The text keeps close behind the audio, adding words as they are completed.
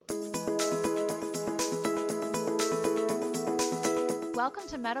Welcome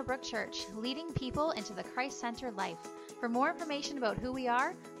to Meadowbrook Church, leading people into the Christ-centered life. For more information about who we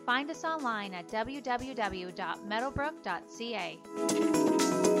are, find us online at www.meadowbrook.ca.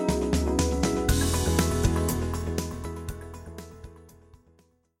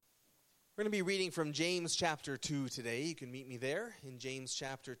 We're going to be reading from James chapter 2 today. You can meet me there in James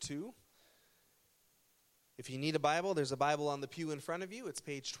chapter 2. If you need a Bible, there's a Bible on the pew in front of you. It's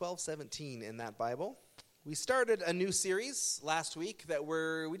page 1217 in that Bible. We started a new series last week that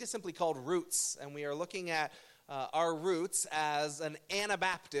we just simply called Roots, and we are looking at our roots as an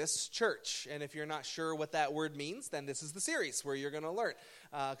Anabaptist church. And if you're not sure what that word means, then this is the series where you're going to learn.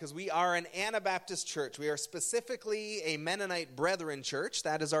 Because we are an Anabaptist church. We are specifically a Mennonite Brethren church.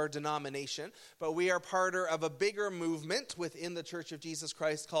 That is our denomination. But we are part of a bigger movement within the Church of Jesus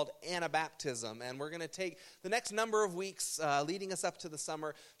Christ called Anabaptism. And we're going to take the next number of weeks leading us up to the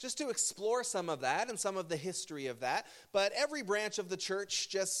summer just to explore some of that and some of the history of that. But every branch of the church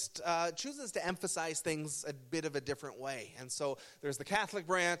just chooses to emphasize things a bit of a different way. And so there's the Catholic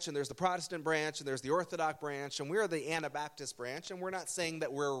branch, and there's the Protestant branch, and there's the Orthodox branch, and we're the Anabaptist branch, and we're not saying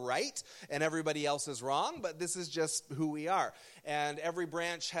that we're right and everybody else is wrong, but this is just who we are. And every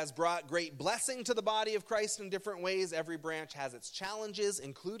branch has brought great blessing to the body of Christ in different ways. Every branch has its challenges,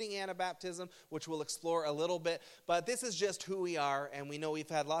 including Anabaptism, which we'll explore a little bit. But this is just who we are, and we know we've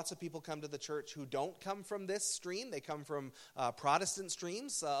had lots of people come to the church who don't come from this stream. They come from Protestant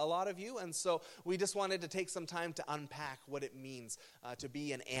streams, a lot of you, and so we just wanted to take some time to unpack what it means to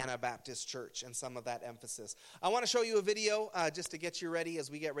be an Anabaptist church and some of that emphasis. I want to show you a video just to get you ready as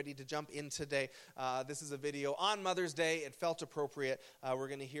we get ready to jump in today. This is a video on Mother's Day. It felt appropriate. We're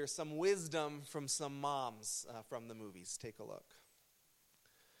going to hear some wisdom from some moms from the movies. Take a look.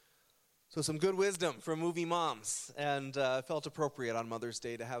 So some good wisdom from movie moms, and felt appropriate on Mother's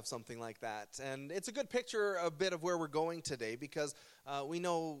Day to have something like that. And it's a good picture, a bit of where we're going today, because we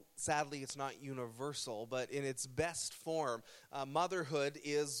know, sadly, it's not universal, but in its best form, motherhood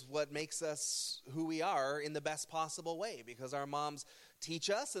is what makes us who we are in the best possible way, because our moms teach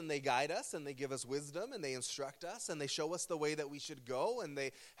us, and they guide us, and they give us wisdom, and they instruct us, and they show us the way that we should go, and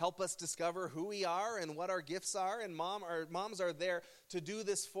they help us discover who we are and what our gifts are, and our moms are there to do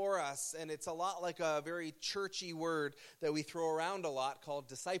this for us. And it's a lot like a very churchy word that we throw around a lot called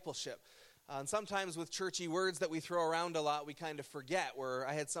discipleship. And sometimes with churchy words that we throw around a lot, we kind of forget. Where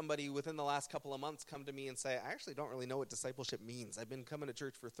I had somebody within the last couple of months come to me and say, I actually don't really know what discipleship means. I've been coming to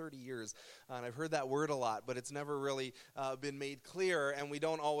church for 30 years, and I've heard that word a lot, but it's never really been made clear, and we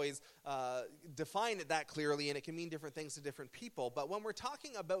don't always define it that clearly, and it can mean different things to different people. But when we're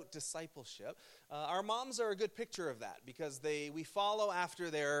talking about discipleship, our moms are a good picture of that, because we follow after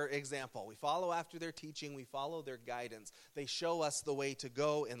their example. We follow after their teaching. We follow their guidance. They show us the way to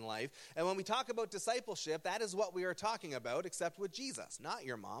go in life. And when we talk about discipleship, that is what we are talking about, except with Jesus. Not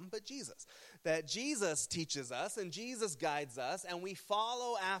your mom, but Jesus. That Jesus teaches us, and Jesus guides us, and we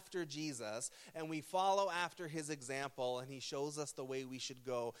follow after Jesus, and we follow after his example, and he shows us the way we should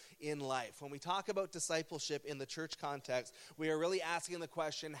go in life. When we talk about discipleship in the church context, we are really asking the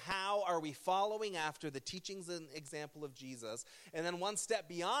question, how are we following after the teachings and example of Jesus? And then one step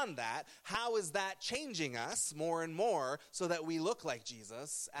beyond that, how is that changing us more and more so that we look like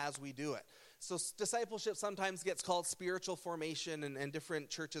Jesus as we do it? So discipleship sometimes gets called spiritual formation, and different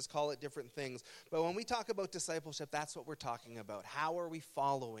churches call it different things. But when we talk about discipleship, that's what we're talking about. How are we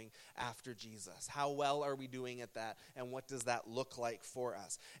following after Jesus? How well are we doing at that? And what does that look like for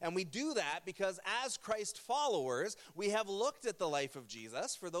us? And we do that because as Christ followers, we have looked at the life of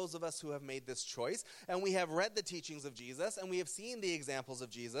Jesus, for those of us who have made this choice, and we have read the teachings of Jesus, and we have seen the examples of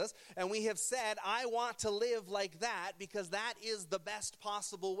Jesus, and we have said, I want to live like that because that is the best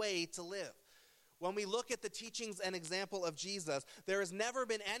possible way to live. When we look at the teachings and example of Jesus, there has never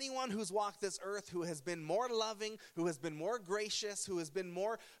been anyone who's walked this earth who has been more loving, who has been more gracious, who has been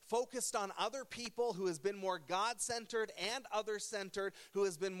more focused on other people, who has been more God-centered and other-centered, who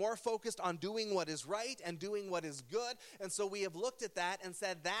has been more focused on doing what is right and doing what is good. And so we have looked at that and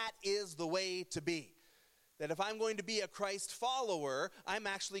said that is the way to be. That if I'm going to be a Christ follower, I'm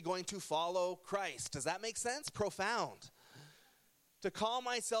actually going to follow Christ. Does that make sense? Profound. To call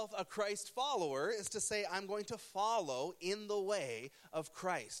myself a Christ follower is to say I'm going to follow in the way of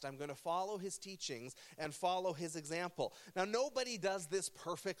Christ. I'm going to follow his teachings and follow his example. Now, nobody does this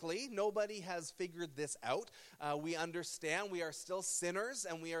perfectly. Nobody has figured this out. We understand we are still sinners,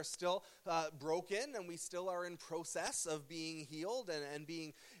 and we are still broken, and we still are in process of being healed and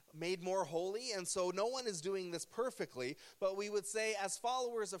being made more holy, and so no one is doing this perfectly, but we would say as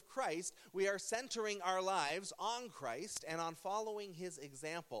followers of Christ, we are centering our lives on Christ and on following his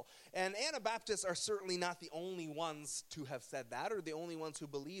example. And Anabaptists are certainly not the only ones to have said that or the only ones who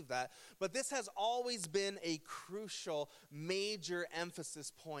believe that, but this has always been a crucial, major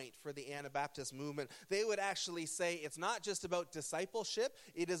emphasis point for the Anabaptist movement. They would actually say it's not just about discipleship,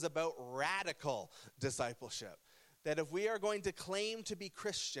 it is about radical discipleship. That if we are going to claim to be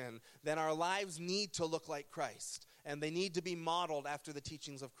Christian, then our lives need to look like Christ. And they need to be modeled after the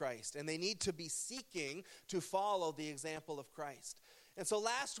teachings of Christ. And they need to be seeking to follow the example of Christ. And so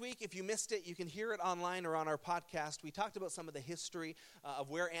last week, if you missed it, you can hear it online or on our podcast. We talked about some of the history of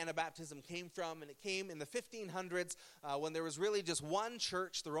where Anabaptism came from. And it came in the 1500s when there was really just one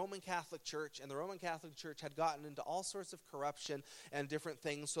church, the Roman Catholic Church. And the Roman Catholic Church had gotten into all sorts of corruption and different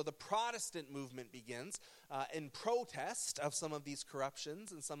things. So the Protestant movement begins in protest of some of these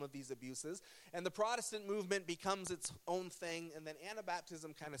corruptions and some of these abuses. And the Protestant movement becomes its own thing. And then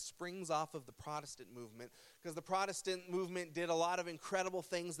Anabaptism kind of springs off of the Protestant movement, because the Protestant movement did a lot of incredible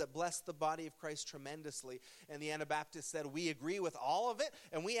things that blessed the body of Christ tremendously. And the Anabaptists said, we agree with all of it,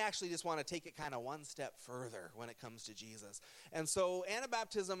 and we actually just want to take it kind of one step further when it comes to Jesus. And so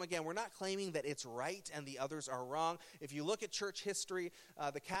Anabaptism, again, we're not claiming that it's right and the others are wrong. If you look at church history,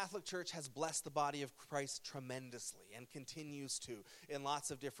 the Catholic Church has blessed the body of Christ tremendously and continues to in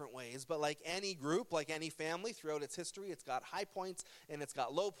lots of different ways. But like any group, like any family throughout its history, it's got high points and it's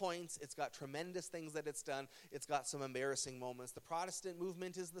got low points. It's got tremendous things that it's done. It's got some embarrassing moments. The Protestant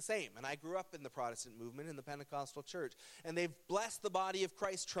movement is the same. And I grew up in the Protestant movement in the Pentecostal church. And they've blessed the body of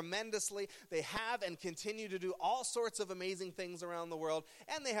Christ tremendously. They have and continue to do all sorts of amazing things around the world.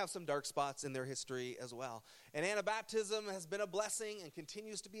 And they have some dark spots in their history as well. And Anabaptism has been a blessing and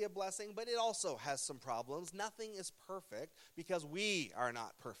continues to be a blessing, but it also has some problems. Nothing is perfect because we are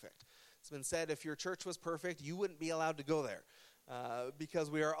not perfect. It's been said if your church was perfect, you wouldn't be allowed to go there. Because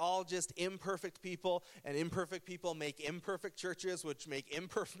we are all just imperfect people, and imperfect people make imperfect churches, which make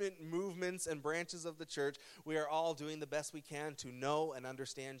imperfect movements and branches of the church. We are all doing the best we can to know and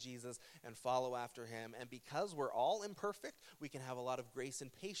understand Jesus and follow after him. And because we're all imperfect, we can have a lot of grace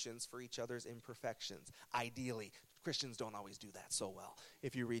and patience for each other's imperfections, ideally. Christians don't always do that so well,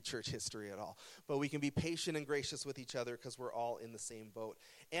 if you read church history at all. But we can be patient and gracious with each other because we're all in the same boat.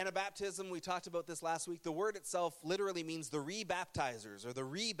 Anabaptism, we talked about this last week. The word itself literally means the rebaptizers or the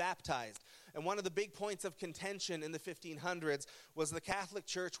rebaptized. And one of the big points of contention in the 1500s was the Catholic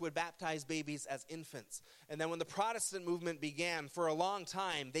Church would baptize babies as infants. And then when the Protestant movement began, for a long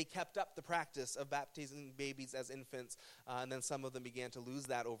time, they kept up the practice of baptizing babies as infants. And then some of them began to lose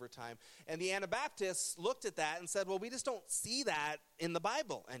that over time. And the Anabaptists looked at that and said, well, we just don't see that in the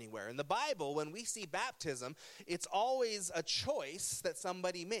Bible anywhere. In the Bible, when we see baptism, it's always a choice that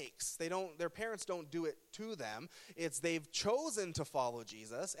somebody makes. Their parents don't do it to them. It's they've chosen to follow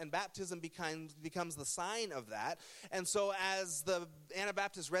Jesus, and baptism becomes the sign of that. And so as the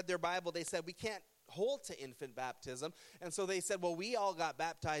Anabaptists read their Bible, they said, we can't hold to infant baptism. And so they said, well, we all got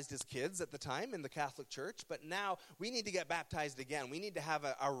baptized as kids at the time in the Catholic Church, but now we need to get baptized again. We need to have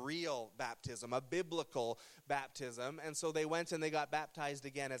a real baptism, a biblical baptism. And so they went and they got baptized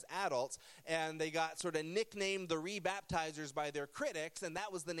again as adults, and they got sort of nicknamed the rebaptizers by their critics, and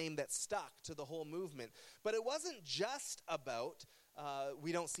that was the name that stuck to the whole movement. But it wasn't just about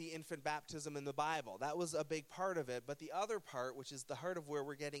we don't see infant baptism in the Bible. That was a big part of it. But the other part, which is the heart of where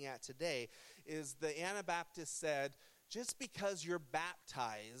we're getting at today, is the Anabaptists said, just because you're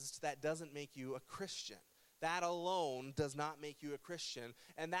baptized, that doesn't make you a Christian. That alone does not make you a Christian.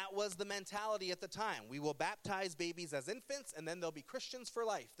 And that was the mentality at the time. We will baptize babies as infants, and then they'll be Christians for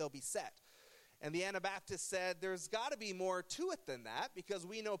life. They'll be set. And the Anabaptists said there's got to be more to it than that, because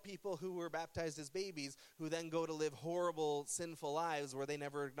we know people who were baptized as babies who then go to live horrible, sinful lives where they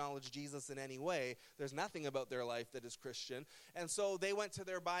never acknowledge Jesus in any way. There's nothing about their life that is Christian. And so they went to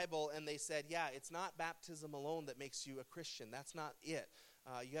their Bible and they said, yeah, it's not baptism alone that makes you a Christian. That's not it.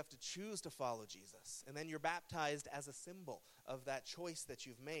 You have to choose to follow Jesus. And then you're baptized as a symbol of that choice that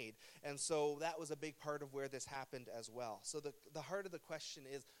you've made. And so that was a big part of where this happened as well. So the heart of the question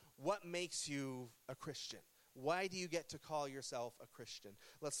is, what makes you a Christian? Why do you get to call yourself a Christian?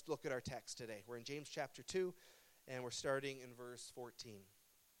 Let's look at our text today. We're in James chapter 2, and we're starting in verse 14.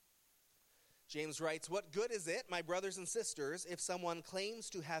 James writes, "What good is it, my brothers and sisters, if someone claims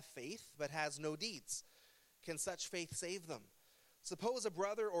to have faith but has no deeds? Can such faith save them? Suppose a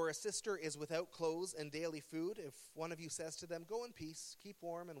brother or a sister is without clothes and daily food. If one of you says to them, 'Go in peace, keep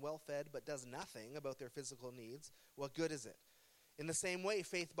warm and well fed,' but does nothing about their physical needs, what good is it? In the same way,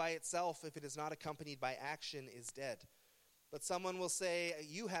 faith by itself, if it is not accompanied by action, is dead. But someone will say,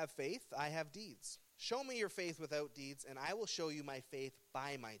 you have faith, I have deeds. Show me your faith without deeds, and I will show you my faith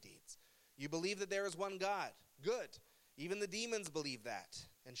by my deeds. You believe that there is one God. Good. Even the demons believe that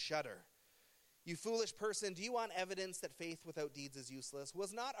and shudder. You foolish person, do you want evidence that faith without deeds is useless?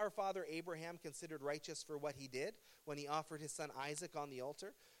 Was not our father Abraham considered righteous for what he did when he offered his son Isaac on the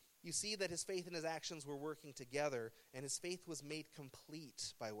altar? You see that his faith and his actions were working together, and his faith was made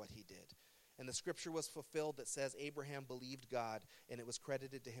complete by what he did. And the scripture was fulfilled that says Abraham believed God, and it was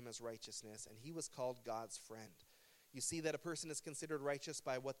credited to him as righteousness, and he was called God's friend. You see that a person is considered righteous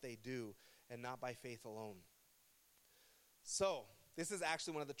by what they do, and not by faith alone. So, this is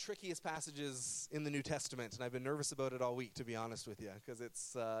actually one of the trickiest passages in the New Testament, and I've been nervous about it all week, to be honest with you, because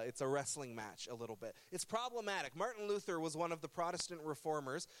it's a wrestling match a little bit. It's problematic. Martin Luther was one of the Protestant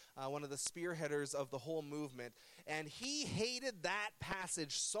reformers, one of the spearheaders of the whole movement, and he hated that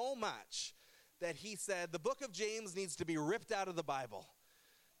passage so much that he said the book of James needs to be ripped out of the Bible.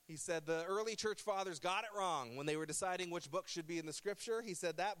 He said the early church fathers got it wrong when they were deciding which book should be in the scripture. He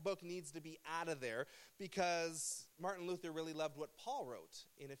said that book needs to be out of there because Martin Luther really loved what Paul wrote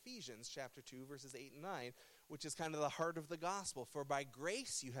in Ephesians chapter 2, verses 8 and 9, which is kind of the heart of the gospel. For by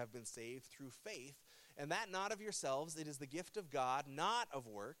grace you have been saved through faith, and that not of yourselves, it is the gift of God, not of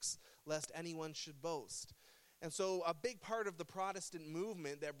works, lest anyone should boast. And so a big part of the Protestant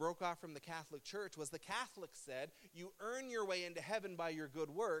movement that broke off from the Catholic Church was the Catholics said, you earn your way into heaven by your good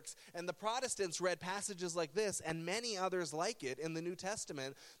works. And the Protestants read passages like this and many others like it in the New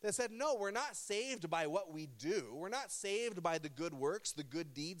Testament that said, no, we're not saved by what we do. We're not saved by the good works, the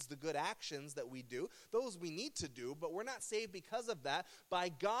good deeds, the good actions that we do. Those we need to do, but we're not saved because of that. By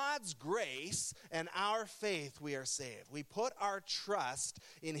God's grace and our faith, we are saved. We put our trust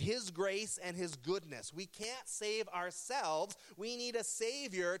in his grace and his goodness. We can't save ourselves. We need a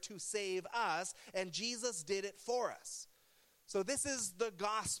Savior to save us, and Jesus did it for us. So this is the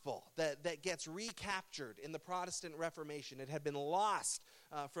gospel that gets recaptured in the Protestant Reformation. It had been lost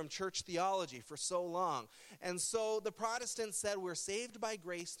from church theology for so long. And so the Protestants said we're saved by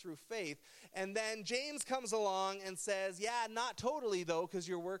grace through faith. And then James comes along and says, yeah, not totally though, because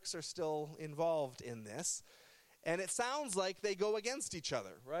your works are still involved in this. And it sounds like they go against each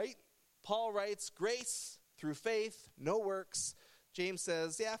other, right? Paul writes, grace through faith, no works. James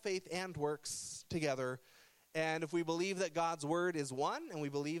says, yeah, faith and works together. And if we believe that God's word is one, and we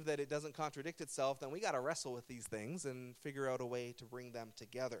believe that it doesn't contradict itself, then we got to wrestle with these things and figure out a way to bring them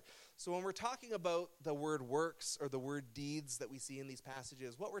together. So when we're talking about the word works or the word deeds that we see in these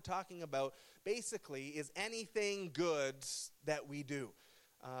passages, what we're talking about basically is anything good that we do.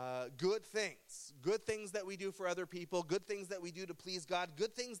 Good things that we do for other people, good things that we do to please God,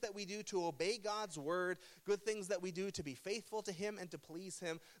 good things that we do to obey God's word, good things that we do to be faithful to him and to please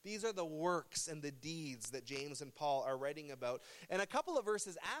him. These are the works and the deeds that James and Paul are writing about. And a couple of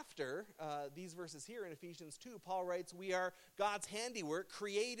verses after these verses here in Ephesians 2, Paul writes, we are God's handiwork,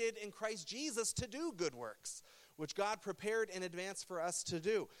 created in Christ Jesus to do good works, which God prepared in advance for us to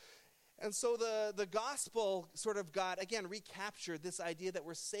do. And so the gospel sort of got, again, recaptured this idea that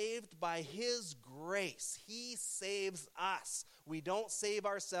we're saved by his grace. He saves us. We don't save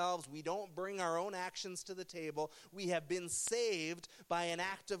ourselves. We don't bring our own actions to the table. We have been saved by an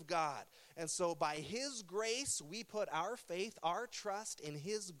act of God. And so by his grace, we put our faith, our trust in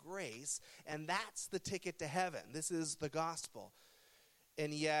his grace, and that's the ticket to heaven. This is the gospel.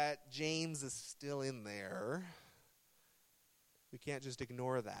 And yet, James is still in there. We can't just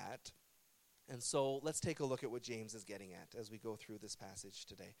ignore that. And so let's take a look at what James is getting at as we go through this passage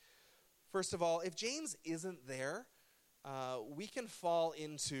today. First of all, if James isn't there, we can fall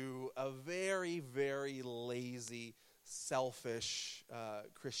into a very, very lazy, selfish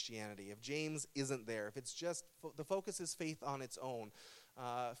Christianity. If James isn't there, if it's just the focus is faith on its own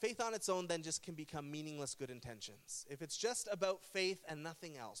then just can become meaningless good intentions. If it's just about faith and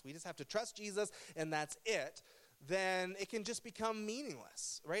nothing else, we just have to trust Jesus and that's it, then it can just become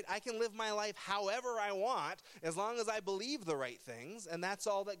meaningless, right? I can live my life however I want as long as I believe the right things, and that's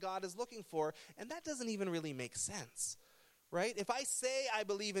all that God is looking for, and that doesn't even really make sense, right? If I say I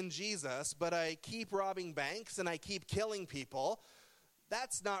believe in Jesus, but I keep robbing banks and I keep killing people,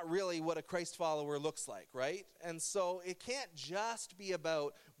 that's not really what a Christ follower looks like, right? And so it can't just be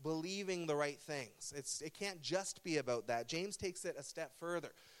about believing the right things. It can't just be about that. James takes it a step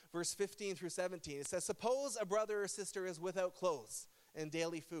further. Verse 15 through 17, it says, suppose a brother or sister is without clothes and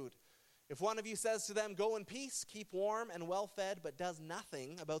daily food. If one of you says to them, go in peace, keep warm and well fed, but does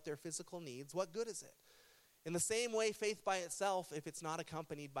nothing about their physical needs, what good is it? In the same way, faith by itself, if it's not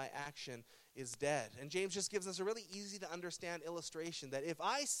accompanied by action, is dead. And James just gives us a really easy to understand illustration that if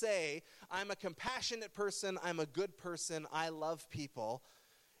I say I'm a compassionate person, I'm a good person, I love people,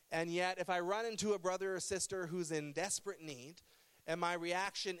 and yet if I run into a brother or sister who's in desperate need, and my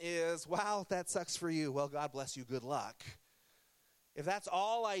reaction is, wow, that sucks for you, well, God bless you, good luck. If that's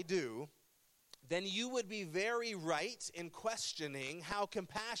all I do, then you would be very right in questioning how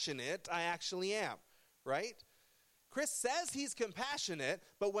compassionate I actually am. Right? Chris says he's compassionate,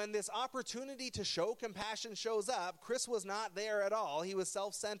 but when this opportunity to show compassion shows up, Chris was not there at all. He was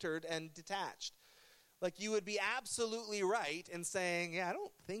self-centered and detached. Like, you would be absolutely right in saying, yeah, I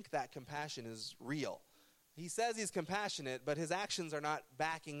don't think that compassion is real. He says he's compassionate, but his actions are not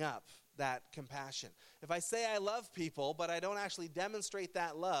backing up that compassion. If I say I love people, but I don't actually demonstrate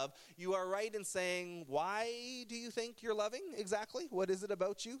that love, you are right in saying, why do you think you're loving exactly? What is it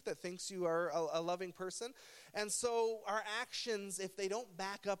about you that thinks you are a loving person? And so our actions, if they don't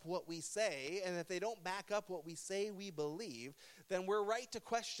back up what we say, and if they don't back up what we say we believe, then we're right to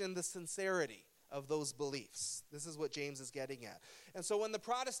question the sincerity of those beliefs. This is what James is getting at. And so when the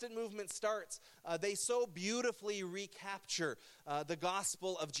Protestant movement starts, they so beautifully recapture the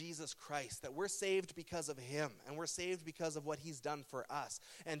gospel of Jesus Christ, that we're saved because of him, and we're saved because of what he's done for us.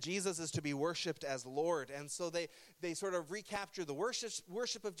 And Jesus is to be worshipped as Lord. And so they sort of recapture the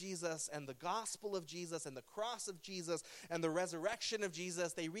worship of Jesus and the gospel of Jesus and the cross of Jesus and the resurrection of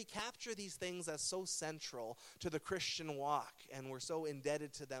Jesus. They recapture these things as so central to the Christian walk, and we're so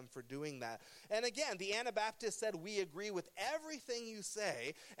indebted to them for doing that. And again, the Anabaptists said, we agree with everything you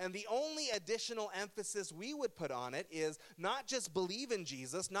say, and the only additional emphasis we would put on it is not just believe in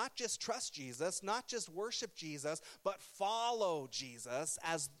Jesus, not just trust Jesus, not just worship Jesus, but follow Jesus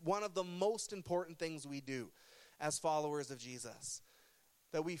as one of the most important things we do as followers of Jesus.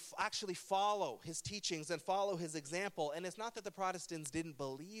 That we actually follow his teachings and follow his example. And it's not that the Protestants didn't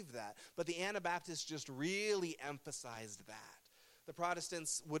believe that, but the Anabaptists just really emphasized that. The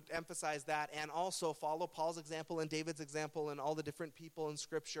Protestants would emphasize that and also follow Paul's example and David's example and all the different people in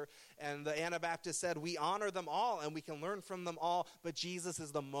Scripture. And the Anabaptists said, we honor them all and we can learn from them all, but Jesus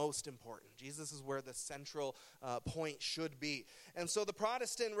is the most important. Jesus is where the central point should be. And so the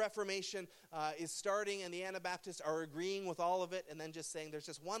Protestant Reformation is starting, and the Anabaptists are agreeing with all of it, and then just saying there's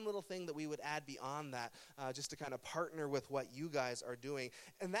just one little thing that we would add beyond that, just to kind of partner with what you guys are doing.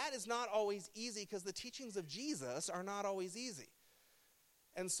 And that is not always easy, because the teachings of Jesus are not always easy.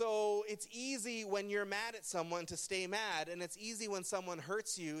 And so it's easy when you're mad at someone to stay mad, and it's easy when someone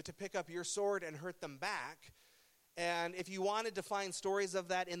hurts you to pick up your sword and hurt them back. And if you wanted to find stories of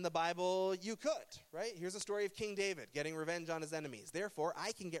that in the Bible, you could, right? Here's a story of King David getting revenge on his enemies. Therefore,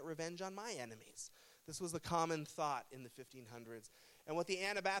 I can get revenge on my enemies. This was the common thought in the 1500s. And what the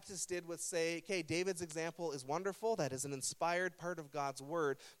Anabaptists did was say, okay, David's example is wonderful. That is an inspired part of God's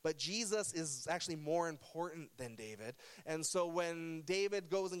word. But Jesus is actually more important than David. And so when David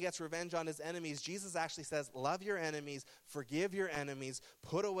goes and gets revenge on his enemies, Jesus actually says, love your enemies, forgive your enemies,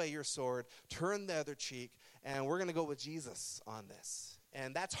 put away your sword, turn the other cheek, and we're going to go with Jesus on this.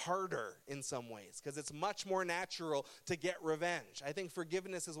 And that's harder in some ways, because it's much more natural to get revenge. I think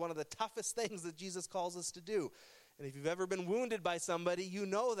forgiveness is one of the toughest things that Jesus calls us to do. And if you've ever been wounded by somebody, you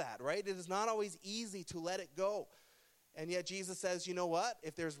know that, right? It is not always easy to let it go. And yet Jesus says, you know what?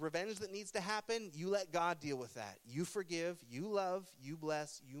 If there's revenge that needs to happen, you let God deal with that. You forgive, you love, you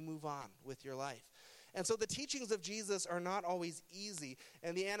bless, you move on with your life. And so the teachings of Jesus are not always easy.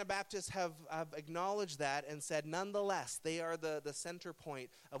 And the Anabaptists have acknowledged that and said, nonetheless, they are the center point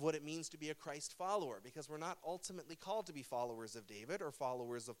of what it means to be a Christ follower, because we're not ultimately called to be followers of David or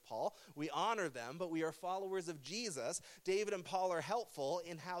followers of Paul. We honor them, but we are followers of Jesus. David and Paul are helpful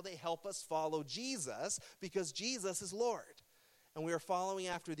in how they help us follow Jesus, because Jesus is Lord. And we are following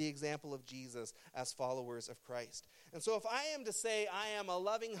after the example of Jesus as followers of Christ. And so if I am to say I am a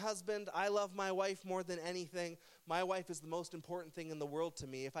loving husband, I love my wife more than anything, my wife is the most important thing in the world to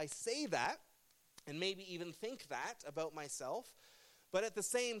me. If I say that, and maybe even think that about myself, but at the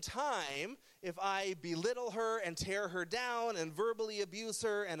same time, if I belittle her and tear her down and verbally abuse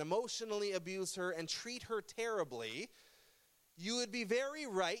her and emotionally abuse her and treat her terribly, you would be very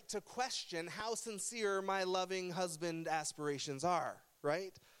right to question how sincere my loving husband aspirations are,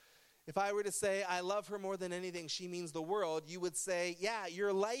 right? If I were to say, I love her more than anything, she means the world, you would say, yeah,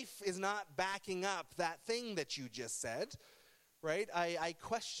 your life is not backing up that thing that you just said, right? I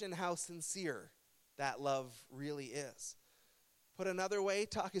question how sincere that love really is. Put another way,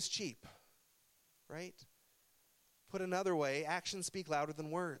 talk is cheap, right? Put another way, actions speak louder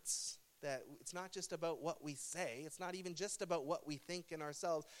than words. That it's not just about what we say. It's not even just about what we think in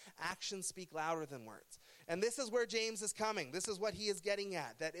ourselves. Actions speak louder than words. And this is where James is coming. This is what he is getting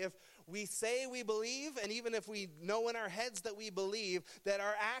at, that if we say we believe, and even if we know in our heads that we believe, that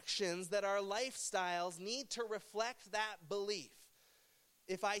our actions, that our lifestyles need to reflect that belief.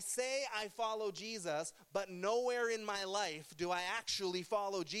 If I say I follow Jesus, but nowhere in my life do I actually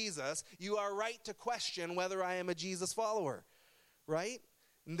follow Jesus, you are right to question whether I am a Jesus follower, right?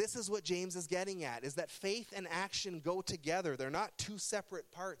 And this is what James is getting at, is that faith and action go together. They're not two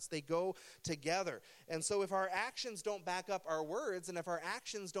separate parts. They go together. And so if our actions don't back up our words, and if our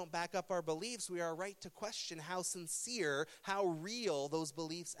actions don't back up our beliefs, we are right to question how sincere, how real those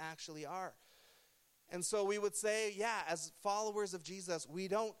beliefs actually are. And so we would say, yeah, as followers of Jesus, we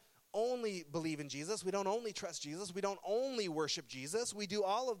don't only believe in Jesus, we don't only trust Jesus, we don't only worship Jesus, we do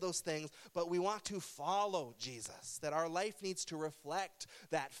all of those things, but we want to follow Jesus, that our life needs to reflect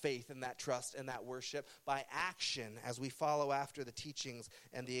that faith and that trust and that worship by action as we follow after the teachings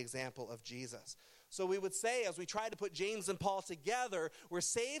and the example of Jesus. So we would say, as we try to put James and Paul together, we're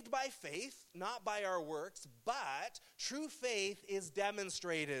saved by faith, not by our works, but true faith is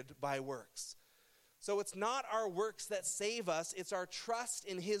demonstrated by works. So it's not our works that save us, it's our trust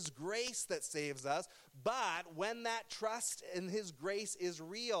in his grace that saves us. But when that trust in his grace is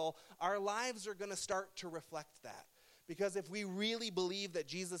real, our lives are going to start to reflect that. Because if we really believe that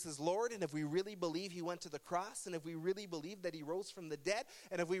Jesus is Lord, and if we really believe he went to the cross, and if we really believe that he rose from the dead,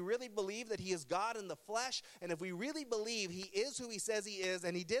 and if we really believe that he is God in the flesh, and if we really believe he is who he says he is,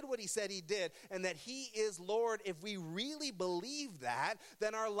 and he did what he said he did, and that he is Lord, if we really believe that,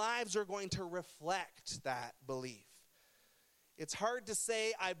 then our lives are going to reflect that belief. It's hard to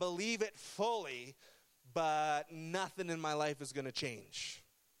say I believe it fully, but nothing in my life is going to change.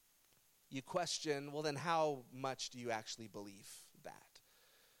 You question, well, then how much do you actually believe that?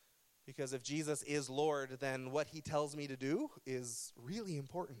 Because if Jesus is Lord, then what he tells me to do is really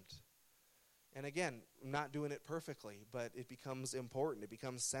important. And again, I'm not doing it perfectly, but it becomes important. It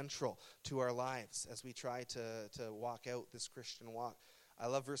becomes central to our lives as we try to walk out this Christian walk. I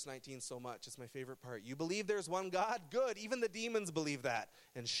love verse 19 so much. It's my favorite part. You believe there's one God? Good. Even the demons believe that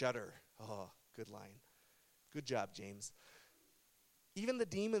and shudder. Oh, good line. Good job, James. Even the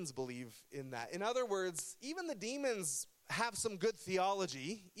demons believe in that. In other words, even the demons have some good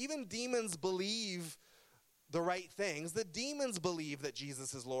theology. Even demons believe the right things. The demons believe that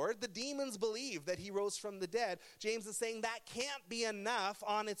Jesus is Lord. The demons believe that he rose from the dead. James is saying that can't be enough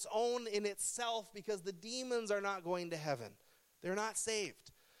on its own in itself because the demons are not going to heaven. They're not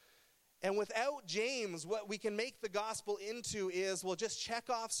saved. And without James, what we can make the gospel into is, well, just check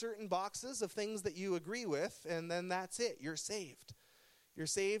off certain boxes of things that you agree with, and then that's it. You're saved. You're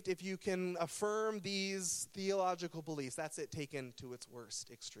saved if you can affirm these theological beliefs. That's it taken to its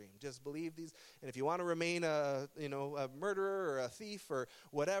worst extreme. Just believe these. And if you want to remain a murderer or a thief or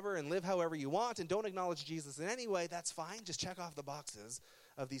whatever and live however you want and don't acknowledge Jesus in any way, that's fine. Just check off the boxes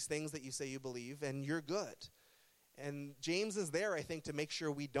of these things that you say you believe and you're good. And James is there, I think, to make sure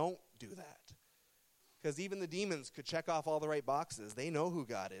we don't do that. Because even the demons could check off all the right boxes. They know who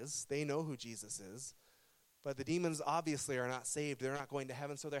God is. They know who Jesus is. But the demons obviously are not saved. They're not going to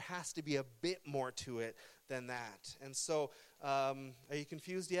heaven, so there has to be a bit more to it than that. And so, are you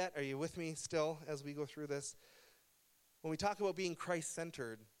confused yet? Are you with me still as we go through this? When we talk about being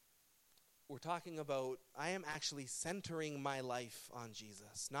Christ-centered, we're talking about I am actually centering my life on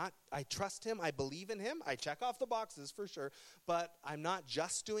Jesus. Not I trust him, I believe in him, I check off the boxes for sure, but I'm not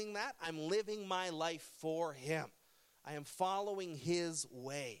just doing that. I'm living my life for him. I am following his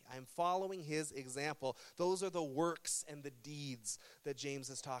way. I'm following his example. Those are the works and the deeds that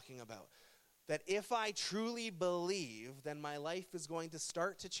James is talking about. That if I truly believe, then my life is going to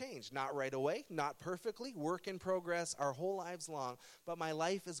start to change. Not right away, not perfectly, work in progress our whole lives long, but my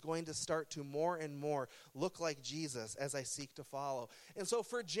life is going to start to more and more look like Jesus as I seek to follow. And so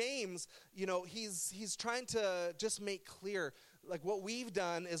for James, he's trying to just make clear, like what we've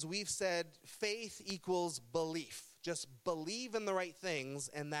done is we've said faith equals belief. Just believe in the right things,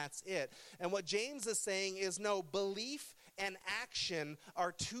 and that's it. And what James is saying is, no, belief and action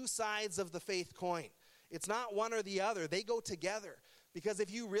are two sides of the faith coin. It's not one or the other. They go together. Because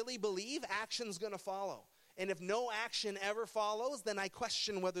if you really believe, action's going to follow. And if no action ever follows, then I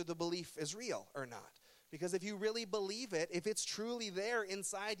question whether the belief is real or not. Because if you really believe it, if it's truly there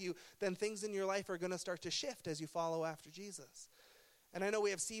inside you, then things in your life are going to start to shift as you follow after Jesus. And I know we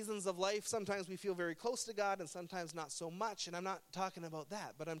have seasons of life. Sometimes we feel very close to God and sometimes not so much. And I'm not talking about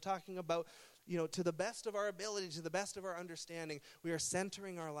that, but I'm talking about, to the best of our ability, to the best of our understanding, we are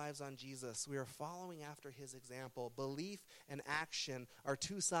centering our lives on Jesus. We are following after his example. Belief and action are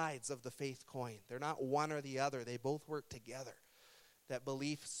two sides of the faith coin. They're not one or the other. They both work together. That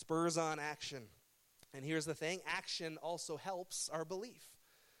belief spurs on action. And here's the thing, action also helps our belief.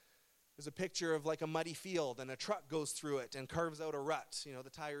 There's a picture of like a muddy field, and a truck goes through it and carves out a rut. You know, the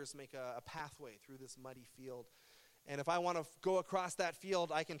tires make a pathway through this muddy field. And if I want to go across that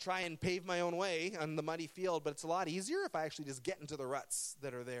field, I can try and pave my own way on the muddy field, but it's a lot easier if I actually just get into the ruts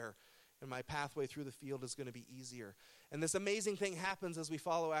that are there. And my pathway through the field is going to be easier. And this amazing thing happens as we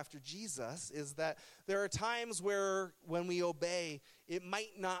follow after Jesus, is that there are times where when we obey, it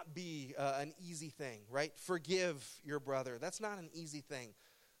might not be an easy thing, right? Forgive your brother. That's not an easy thing.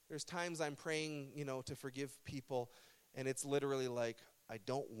 There's times I'm praying, to forgive people, and it's literally like, I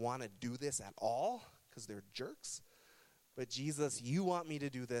don't want to do this at all because they're jerks. But Jesus, you want me to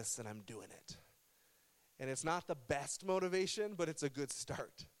do this, and I'm doing it. And it's not the best motivation, but it's a good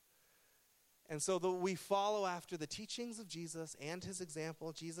start. And so we follow after the teachings of Jesus and his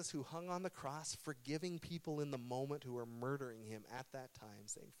example, Jesus who hung on the cross, forgiving people in the moment who were murdering him at that time,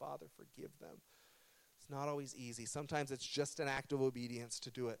 saying, Father, forgive them. It's not always easy. Sometimes it's just an act of obedience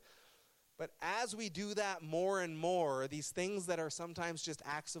to do it. But as we do that more and more, these things that are sometimes just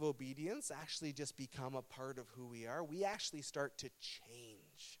acts of obedience actually just become a part of who we are. We actually start to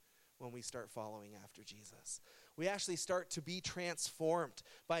change when we start following after Jesus. We actually start to be transformed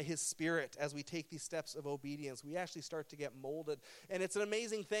by his Spirit as we take these steps of obedience. We actually start to get molded. And it's an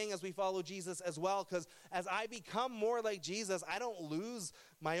amazing thing as we follow Jesus as well, because as I become more like Jesus, I don't lose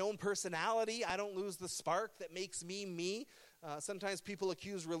my own personality. I don't lose the spark that makes me me. Sometimes people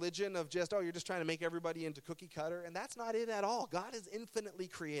accuse religion of you're just trying to make everybody into cookie cutter, and that's not it at all. God is infinitely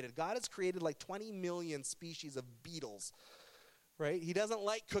created. God has created like 20 million species of beetles, right? He doesn't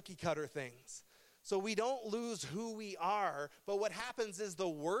like cookie cutter things. So we don't lose who we are, but what happens is the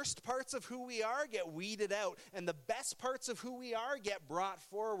worst parts of who we are get weeded out, and the best parts of who we are get brought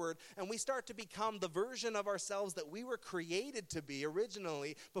forward, and we start to become the version of ourselves that we were created to be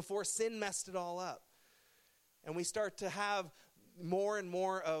originally before sin messed it all up. And we start to have more and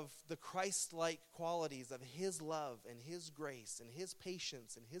more of the Christ-like qualities of his love and his grace and his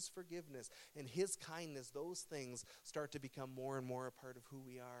patience and his forgiveness and his kindness. Those things start to become more and more a part of who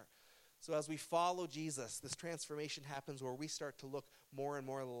we are. So as we follow Jesus, this transformation happens where we start to look more and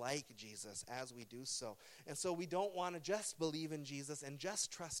more like Jesus as we do so. And so we don't want to just believe in Jesus and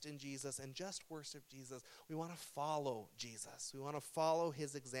just trust in Jesus and just worship Jesus. We want to follow Jesus. We want to follow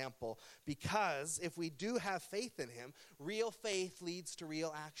his example, because if we do have faith in him, real faith leads to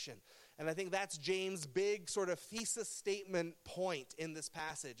real action. And I think that's James' big sort of thesis statement point in this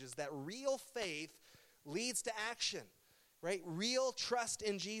passage, is that real faith leads to action. Right? Real trust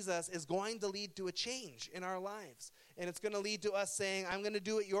in Jesus is going to lead to a change in our lives. And it's going to lead to us saying, I'm going to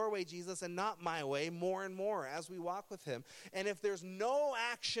do it your way, Jesus, and not my way, more and more as we walk with him. And if there's no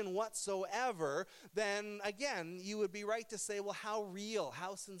action whatsoever, then again, you would be right to say, well, how real,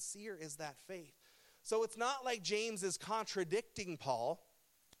 how sincere is that faith? So it's not like James is contradicting Paul.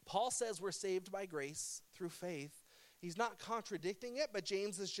 Paul says we're saved by grace through faith. He's not contradicting it, but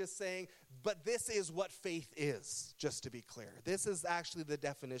James is just saying, but this is what faith is, just to be clear. This is actually the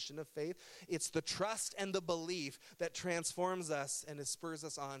definition of faith. It's the trust and the belief that transforms us and spurs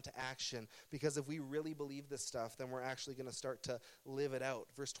us on to action. Because if we really believe this stuff, then we're actually going to start to live it out.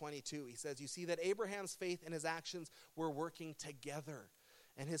 Verse 22, he says, you see that Abraham's faith and his actions were working together,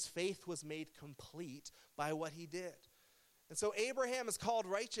 and his faith was made complete by what he did. And so Abraham is called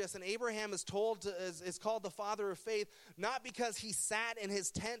righteous, and Abraham is called the father of faith, not because he sat in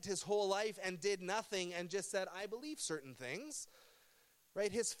his tent his whole life and did nothing and just said, I believe certain things.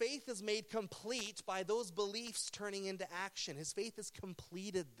 Right? His faith is made complete by those beliefs turning into action. His faith is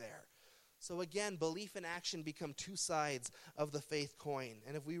completed there. So again, belief and action become two sides of the faith coin.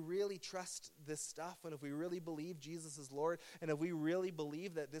 And if we really trust this stuff, and if we really believe Jesus is Lord, and if we really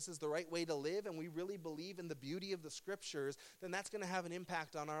believe that this is the right way to live, and we really believe in the beauty of the scriptures, then that's going to have an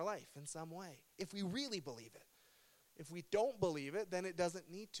impact on our life in some way, if we really believe it. If we don't believe it, then it doesn't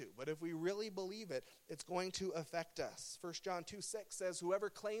need to. But if we really believe it, it's going to affect us. 1 John 2:6 says,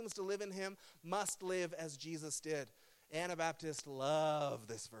 whoever claims to live in him must live as Jesus did. Anabaptists love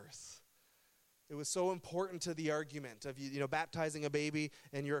this verse. It was so important to the argument of baptizing a baby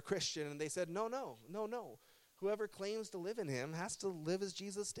and you're a Christian. And they said, no. Whoever claims to live in him has to live as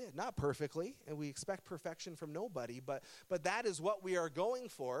Jesus did. Not perfectly, and we expect perfection from nobody, but that is what we are going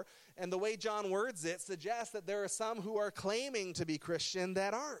for. And the way John words it suggests that there are some who are claiming to be Christian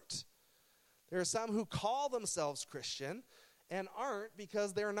that aren't. There are some who call themselves Christian and aren't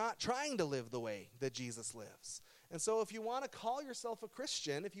because they're not trying to live the way that Jesus lives. And so if you want to call yourself a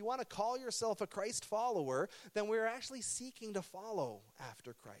Christian, if you want to call yourself a Christ follower, then we're actually seeking to follow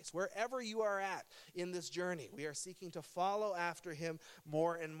after Christ. Wherever you are at in this journey, we are seeking to follow after him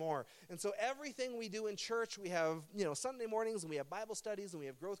more and more. And so everything we do in church, we have, Sunday mornings, and we have Bible studies, and we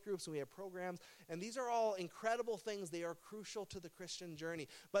have growth groups, and we have programs, and these are all incredible things. They are crucial to the Christian journey.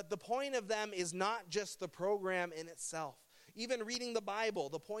 But the point of them is not just the program in itself. Even reading the Bible,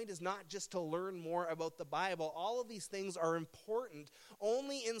 the point is not just to learn more about the Bible. All of these things are important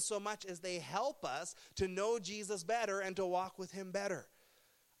only in so much as they help us to know Jesus better and to walk with him better.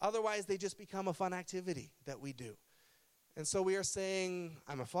 Otherwise, they just become a fun activity that we do. And so we are saying,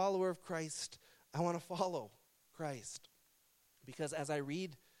 I'm a follower of Christ. I want to follow Christ. Because as I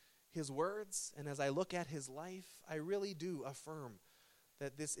read his words and as I look at his life, I really do affirm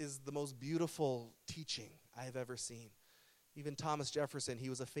that this is the most beautiful teaching I have ever seen. Even Thomas Jefferson, he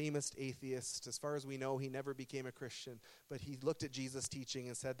was a famous atheist. As far as we know, he never became a Christian. But he looked at Jesus' teaching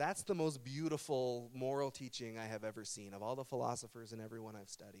and said, that's the most beautiful moral teaching I have ever seen of all the philosophers and everyone I've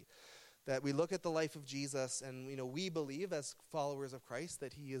studied. That we look at the life of Jesus and, we believe as followers of Christ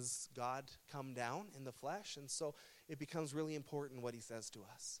that he is God come down in the flesh. And so it becomes really important what he says to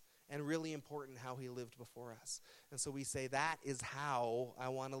us and really important how he lived before us. And so we say that is how I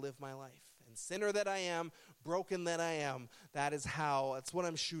want to live my life. And sinner that I am, broken that I am, that's what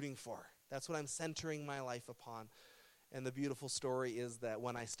I'm shooting for. That's what I'm centering my life upon. And the beautiful story is that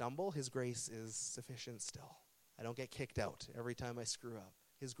when I stumble, his grace is sufficient still. I don't get kicked out every time I screw up.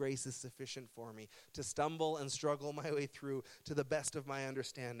 His grace is sufficient for me to stumble and struggle my way through to the best of my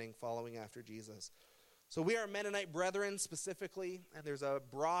understanding, following after Jesus. So we are Mennonite Brethren specifically, and there's a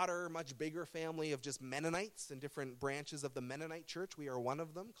broader, much bigger family of just Mennonites and different branches of the Mennonite church. We are one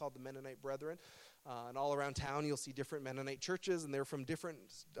of them, called the Mennonite Brethren. And all around town you'll see different Mennonite churches, and they're from different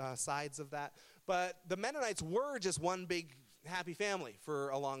sides of that. But the Mennonites were just one big happy family for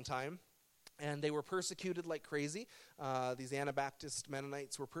a long time. And they were persecuted like crazy. These Anabaptist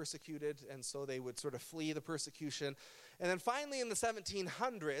Mennonites were persecuted, and so they would sort of flee the persecution. And then finally in the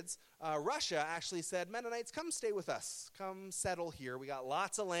 1700s, Russia actually said, Mennonites, come stay with us. Come settle here. We got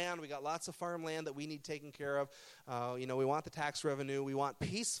lots of land. We got lots of farmland that we need taken care of. We want the tax revenue. We want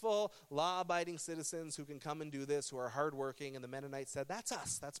peaceful, law-abiding citizens who can come and do this, who are hardworking. And the Mennonites said, that's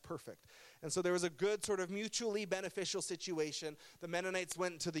us. That's perfect. And so there was a good sort of mutually beneficial situation. The Mennonites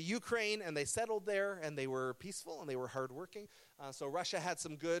went to the Ukraine, and they settled there, and they were peaceful, and they were hardworking. So Russia had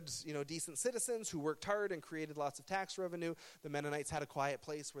some good, decent citizens who worked hard and created lots of tax revenue. The Mennonites had a quiet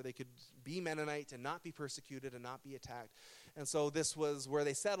place where they could be Mennonite and not be persecuted and not be attacked. And so this was where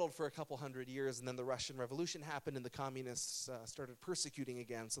they settled for a couple hundred years, and then the Russian Revolution happened, and the communists started persecuting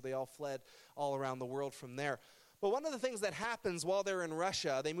again. So they all fled all around the world from there. But one of the things that happens while they're in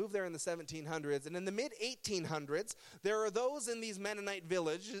Russia, they moved there in the 1700s, and in the mid-1800s, there are those in these Mennonite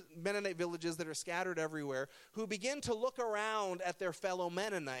villages that are scattered everywhere who begin to look around at their fellow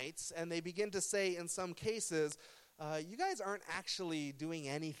Mennonites, and they begin to say, in some cases, you guys aren't actually doing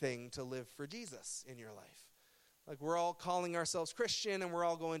anything to live for Jesus in your life. Like, we're all calling ourselves Christian, and we're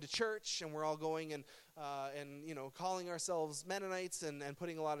all going to church, and we're all going and calling ourselves Mennonites and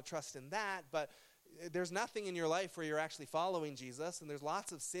putting a lot of trust in that, but there's nothing in your life where you're actually following Jesus, and there's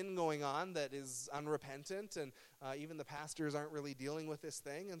lots of sin going on that is unrepentant, and even the pastors aren't really dealing with this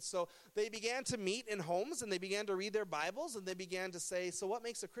thing. And so they began to meet in homes, and they began to read their Bibles, and they began to say, so what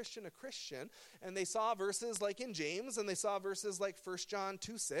makes a Christian a Christian? And they saw verses like in James, and they saw verses like 1 John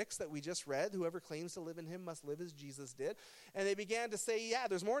 2:6 that we just read, whoever claims to live in him must live as Jesus did. And they began to say, yeah,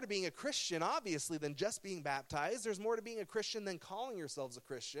 there's more to being a Christian, obviously, than just being baptized. There's more to being a Christian than calling yourselves a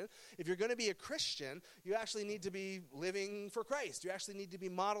Christian. If you're going to be a Christian, you actually need to be living for Christ. You actually need to be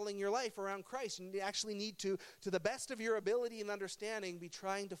modeling your life around Christ. You actually need to the best of your ability and understanding, be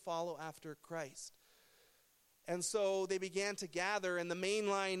trying to follow after Christ. And so they began to gather, and the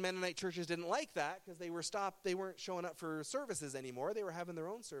mainline Mennonite churches didn't like that because they were stopped. They weren't showing up for services anymore. They were having their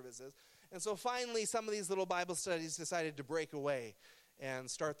own services. And so finally, some of these little Bible studies decided to break away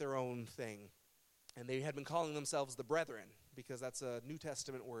and start their own thing. And they had been calling themselves the Brethren, because that's a New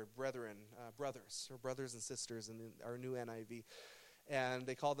Testament word, brethren, brothers, or brothers and sisters in our new NIV. And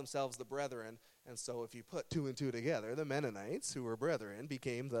they called themselves the Brethren. And so if you put two and two together, the Mennonites, who were brethren,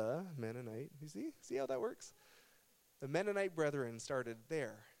 became the Mennonite. You see how that works? The Mennonite Brethren started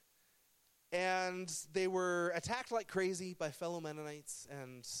there. And they were attacked like crazy by fellow Mennonites,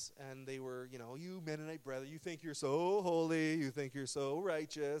 and they were, you Mennonite brother, you think you're so holy, you think you're so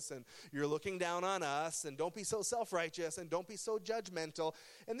righteous, and you're looking down on us, and don't be so self-righteous, and don't be so judgmental.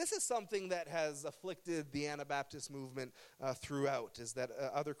 And this is something that has afflicted the Anabaptist movement throughout, is that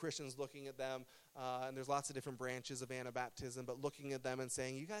other Christians looking at them and there's lots of different branches of Anabaptism, but looking at them and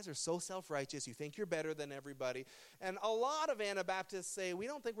saying, you guys are so self-righteous, you think you're better than everybody. And a lot of Anabaptists say, we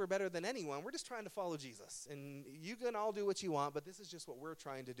don't think we're better than anyone, we're just trying to follow Jesus. And you can all do what you want, but this is just what we're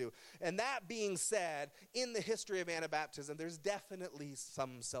trying to do. And that being said, in the history of Anabaptism, there's definitely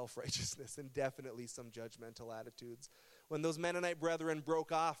some self-righteousness and definitely some judgmental attitudes. When those Mennonite brethren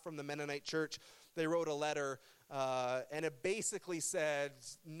broke off from the Mennonite church, they wrote a letter, and it basically said,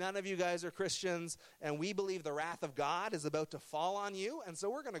 none of you guys are Christians, and we believe the wrath of God is about to fall on you, and so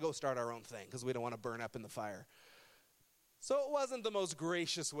we're going to go start our own thing because we don't want to burn up in the fire. So it wasn't the most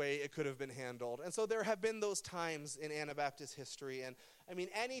gracious way it could have been handled. And so there have been those times in Anabaptist history. And I mean,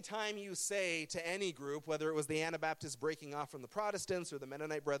 any time you say to any group, whether it was the Anabaptists breaking off from the Protestants or the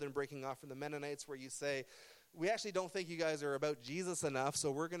Mennonite brethren breaking off from the Mennonites, where you say, we actually don't think you guys are about Jesus enough,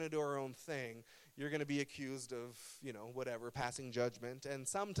 so we're going to do our own thing, you're going to be accused of, whatever, passing judgment. And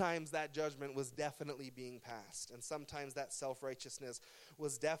sometimes that judgment was definitely being passed. And sometimes that self-righteousness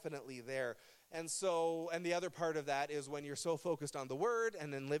was definitely there. And the other part of that is when you're so focused on the word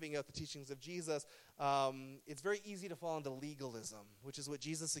and then living out the teachings of Jesus, it's very easy to fall into legalism, which is what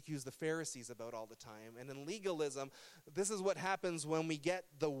Jesus accused the Pharisees about all the time. And in legalism, this is what happens when we get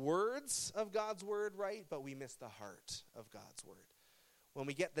the words of God's word right, but we miss the heart of God's word. When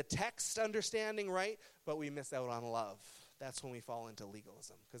we get the text understanding right, but we miss out on love. That's when we fall into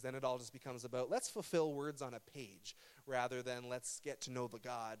legalism, because then it all just becomes about let's fulfill words on a page rather than let's get to know the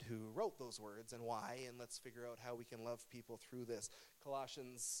God who wrote those words and why, and let's figure out how we can love people through this.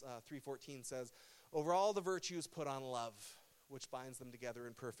 Colossians 3:14 says, over all the virtues put on love, which binds them together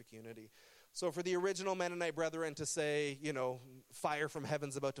in perfect unity. So for the original Mennonite brethren to say, fire from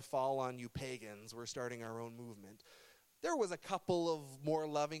heaven's about to fall on you pagans, we're starting our own movement. There was a couple of more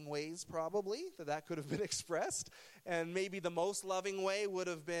loving ways probably that could have been expressed. And maybe the most loving way would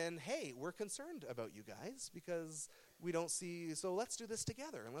have been, hey, we're concerned about you guys because we don't see, so let's do this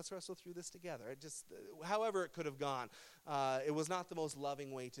together and let's wrestle through this together. However it could have gone, it was not the most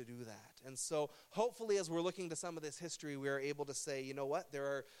loving way to do that. And so hopefully as we're looking to some of this history, we are able to say, you know what, there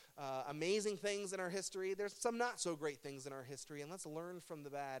are amazing things in our history. There's some not so great things in our history, and let's learn from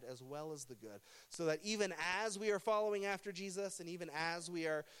the bad as well as the good, so that even as we are following after Jesus and even as we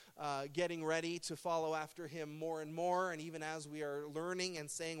are getting ready to follow after him more and more, and even as we are learning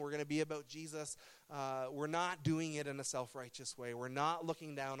and saying we're going to be about Jesus, we're not doing it in a self-righteous way. We're not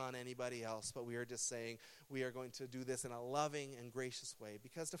looking down on anybody else, but we are just saying we are going to do this in a loving and gracious way,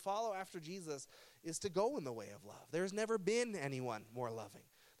 because to follow after Jesus is to go in the way of love. There's never been anyone more loving.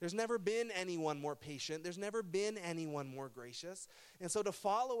 There's never been anyone more patient. There's never been anyone more gracious. And so to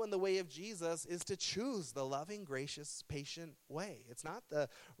follow in the way of Jesus is to choose the loving, gracious, patient way. It's not the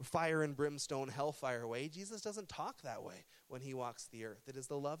fire and brimstone, hellfire way. Jesus doesn't talk that way when he walks the earth. It is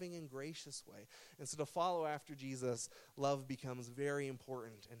the loving and gracious way. And so to follow after Jesus, love becomes very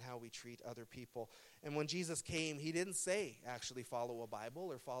important in how we treat other people. And when Jesus came, he didn't say, actually follow a Bible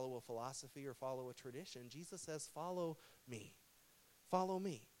or follow a philosophy or follow a tradition. Jesus says, follow me. Follow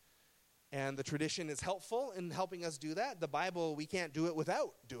me. And the tradition is helpful in helping us do that. The Bible, we can't do it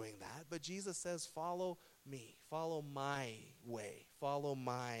without doing that. But Jesus says, follow me. Follow my way. Follow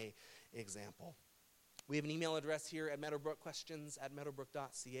my example. We have an email address here at Meadowbrook,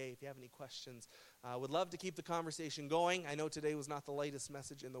 questions@meadowbrook.ca. If you have any questions, would love to keep the conversation going. I know today was not the lightest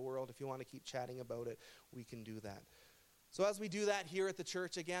message in the world. If you want to keep chatting about it, we can do that. So as we do that here at the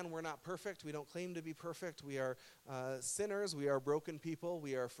church, again, we're not perfect. We don't claim to be perfect. We are sinners. We are broken people.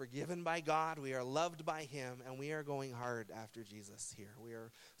 We are forgiven by God. We are loved by him. And we are going hard after Jesus here. We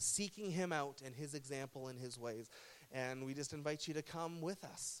are seeking him out and his example and his ways. And we just invite you to come with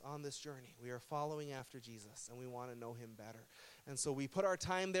us on this journey. We are following after Jesus, and we want to know him better. And so we put our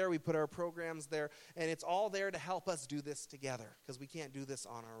time there, we put our programs there, and it's all there to help us do this together, because we can't do this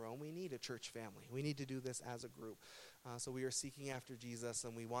on our own. We need a church family. We need to do this as a group. So we are seeking after Jesus,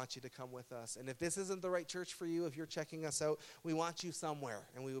 and we want you to come with us. And if this isn't the right church for you, if you're checking us out, we want you somewhere,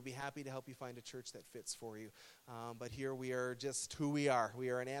 and we will be happy to help you find a church that fits for you. But here we are just who we are. We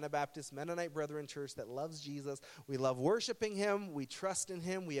are an Anabaptist Mennonite Brethren church that loves Jesus. We love worshiping him. We trust in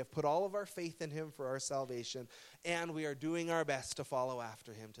him. We have put all of our faith in him for our salvation, and we are doing our best to follow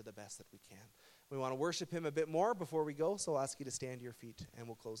after him to the best that we can. We want to worship him a bit more before we go, so I'll ask you to stand to your feet, and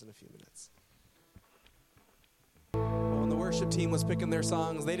we'll close in a few minutes. When the worship team was picking their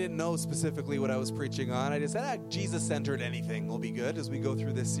songs, they didn't know specifically what I was preaching on. I just said, Jesus-centered anything will be good as we go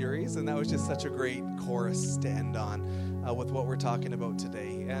through this series, and that was just such a great chorus to end on with what we're talking about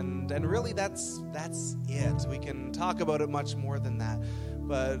today. And really, that's it. We can talk about it much more than that.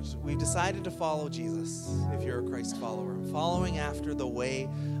 but we've decided to follow Jesus. If you're a Christ follower, following after the way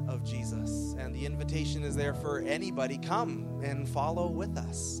of Jesus. And the invitation is there for anybody. Come and follow with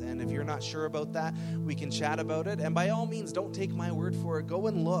us. And if you're not sure about that, we can chat about it. And by all means, don't take my word for it. Go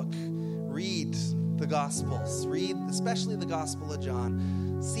and look. Read the Gospels. Read especially the Gospel of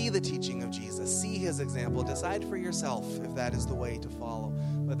John. See the teaching of Jesus. See his example. Decide for yourself if that is the way to follow.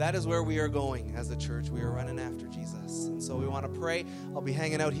 But that is where we are going as a church. We are running after Jesus. And so we want to pray. I'll be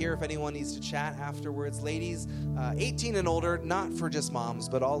hanging out here if anyone needs to chat afterwards. Ladies, 18 and older, not for just moms,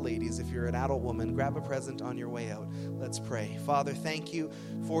 but all ladies. If you're an adult woman, grab a present on your way out. Let's pray. Father, thank you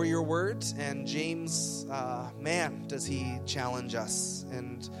for your word. And James, man, does he challenge us.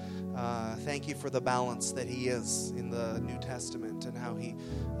 And thank you for the balance that he is in the New Testament and how he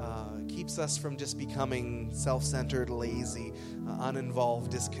keeps us from just becoming self-centered, lazy, uninvolved,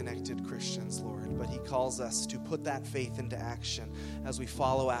 disconnected Christians, Lord. But he calls us to put that faith into action as we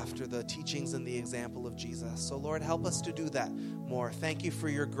follow after the teachings and the example of Jesus. So, Lord, help us to do that more. Thank you for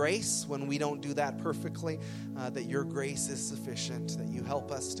your grace when we don't do that perfectly, that your grace is sufficient, that you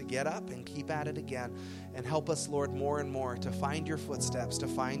help us to get up and keep at it again. And help us, Lord, more and more to find your footsteps, to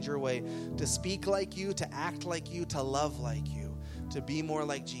find your way, to speak like you, to act like you, to love like you, to be more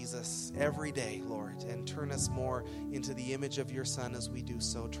like Jesus every day, Lord, and turn us more into the image of your Son as we do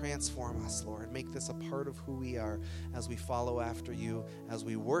so. Transform us, Lord. Make this a part of who we are as we follow after you, as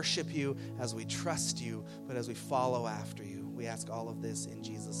we worship you, as we trust you, but as we follow after you. We ask all of this in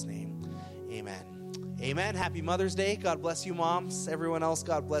Jesus' name. Amen. Amen. Happy Mother's Day. God bless you, moms. Everyone else,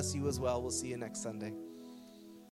 God bless you as well. We'll see you next Sunday.